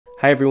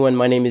Hi everyone,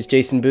 my name is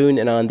Jason Boone,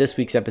 and on this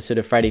week's episode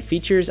of Friday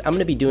Features, I'm going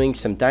to be doing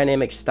some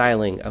dynamic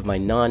styling of my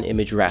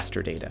non-image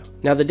raster data.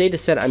 Now the data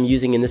set I'm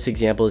using in this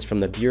example is from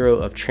the Bureau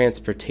of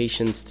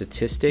Transportation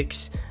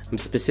Statistics. I'm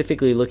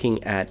specifically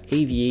looking at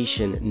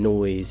aviation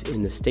noise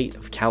in the state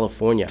of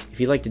California. If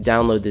you'd like to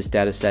download this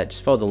data set,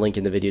 just follow the link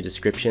in the video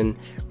description.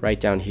 Right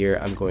down here,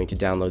 I'm going to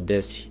download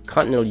this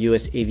Continental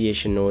US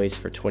Aviation Noise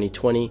for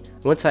 2020.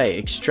 Once I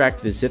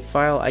extract the zip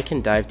file, I can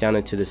dive down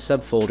into the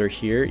subfolder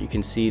here. You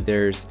can see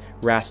there's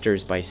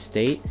rasters by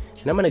state,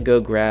 and I'm going to go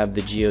grab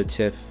the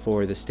geotiff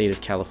for the state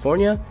of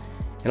California,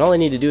 and all I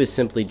need to do is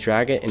simply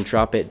drag it and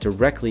drop it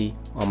directly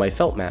on my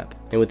felt map.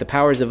 And with the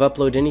powers of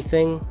upload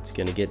anything, it's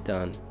going to get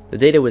done. The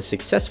data was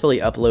successfully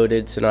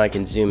uploaded, so now I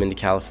can zoom into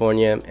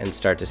California and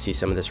start to see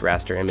some of this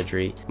raster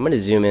imagery. I'm going to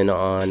zoom in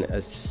on a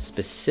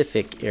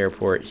specific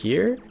airport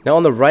here. Now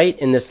on the right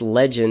in this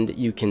legend,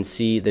 you can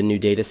see the new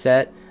data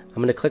set. I'm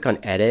going to click on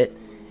edit.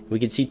 We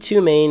can see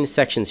two main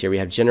sections here. We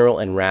have general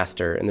and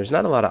raster, and there's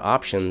not a lot of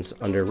options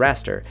under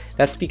raster.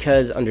 That's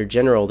because under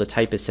general, the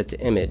type is set to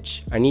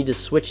image. I need to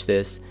switch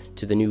this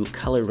to the new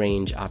color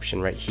range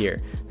option right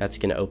here. That's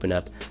going to open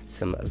up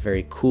some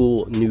very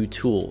cool new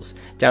tools.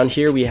 Down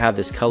here we have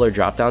this color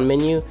drop-down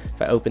menu.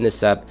 If I open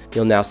this up,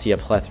 you'll now see a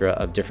plethora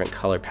of different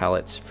color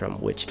palettes from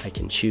which I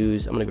can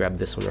choose. I'm going to grab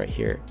this one right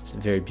here. It's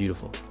very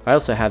beautiful. I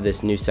also have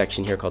this new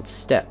section here called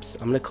steps.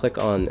 I'm going to click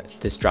on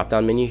this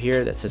drop-down menu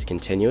here that says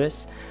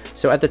continuous.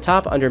 So at the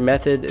top under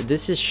method,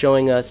 this is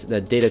showing us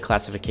the data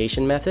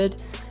classification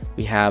method.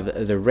 We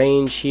have the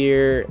range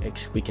here.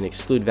 We can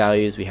exclude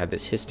values. We have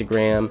this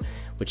histogram,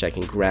 which I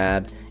can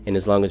grab, and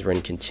as long as we're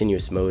in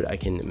continuous mode, I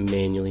can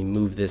manually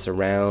move this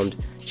around,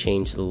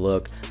 change the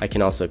look. I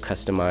can also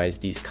customize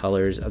these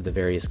colors of the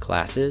various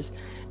classes.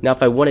 Now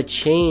if I want to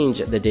change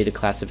the data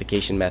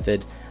classification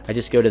method, I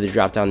just go to the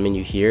drop-down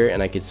menu here,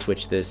 and I could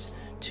switch this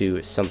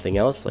to something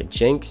else like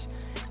Jinx,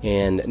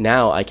 and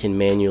now I can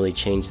manually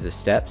change the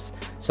steps.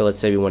 So let's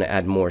say we want to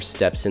add more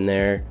steps in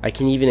there. I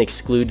can even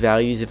exclude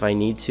values if I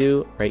need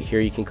to. Right here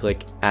you can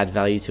click add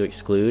value to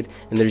exclude,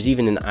 and there's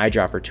even an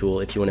eyedropper tool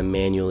if you want to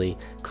manually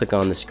click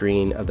on the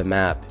screen of the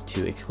map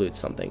to exclude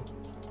something.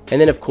 And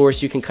then of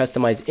course you can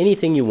customize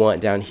anything you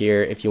want down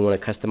here. If you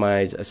want to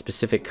customize a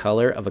specific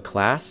color of a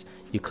class,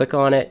 you click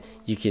on it,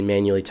 you can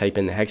manually type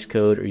in the hex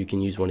code, or you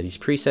can use one of these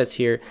presets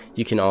here.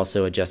 You can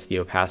also adjust the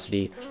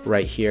opacity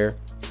right here.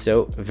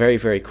 So very,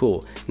 very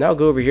cool. Now I'll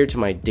go over here to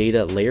my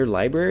data layer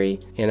library,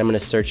 and I'm going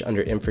to search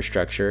under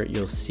infrastructure.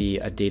 You'll see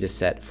a data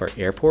set for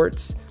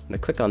airports. I'm going to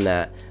click on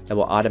that. That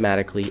will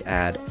automatically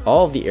add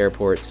all of the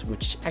airports,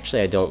 which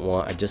actually I don't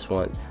want. I just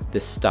want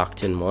this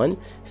Stockton one.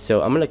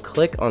 So I'm going to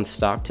click on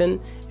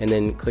Stockton and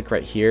then click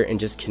right here and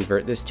just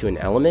convert this to an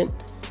element.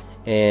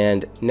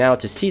 And now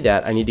to see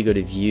that, I need to go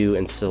to view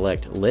and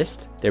select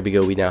list. There we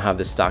go. We now have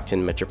the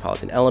Stockton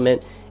metropolitan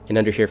element, and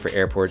under here for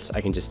airports,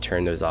 I can just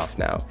turn those off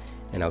now.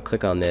 And I'll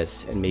click on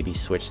this and maybe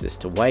switch this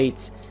to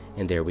white,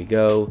 and there we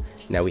go.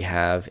 Now we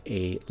have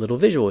a little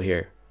visual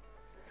here.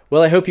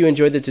 Well, I hope you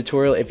enjoyed the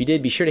tutorial. If you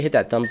did, be sure to hit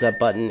that thumbs up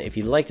button. If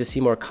you'd like to see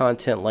more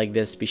content like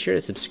this, be sure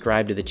to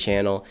subscribe to the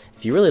channel.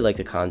 If you really like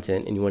the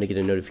content and you want to get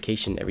a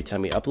notification every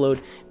time we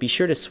upload, be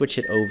sure to switch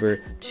it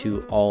over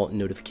to all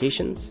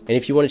notifications. And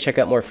if you want to check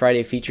out more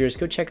Friday features,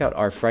 go check out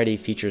our Friday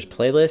features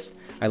playlist.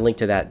 I linked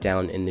to that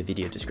down in the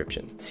video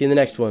description. See you in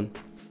the next one.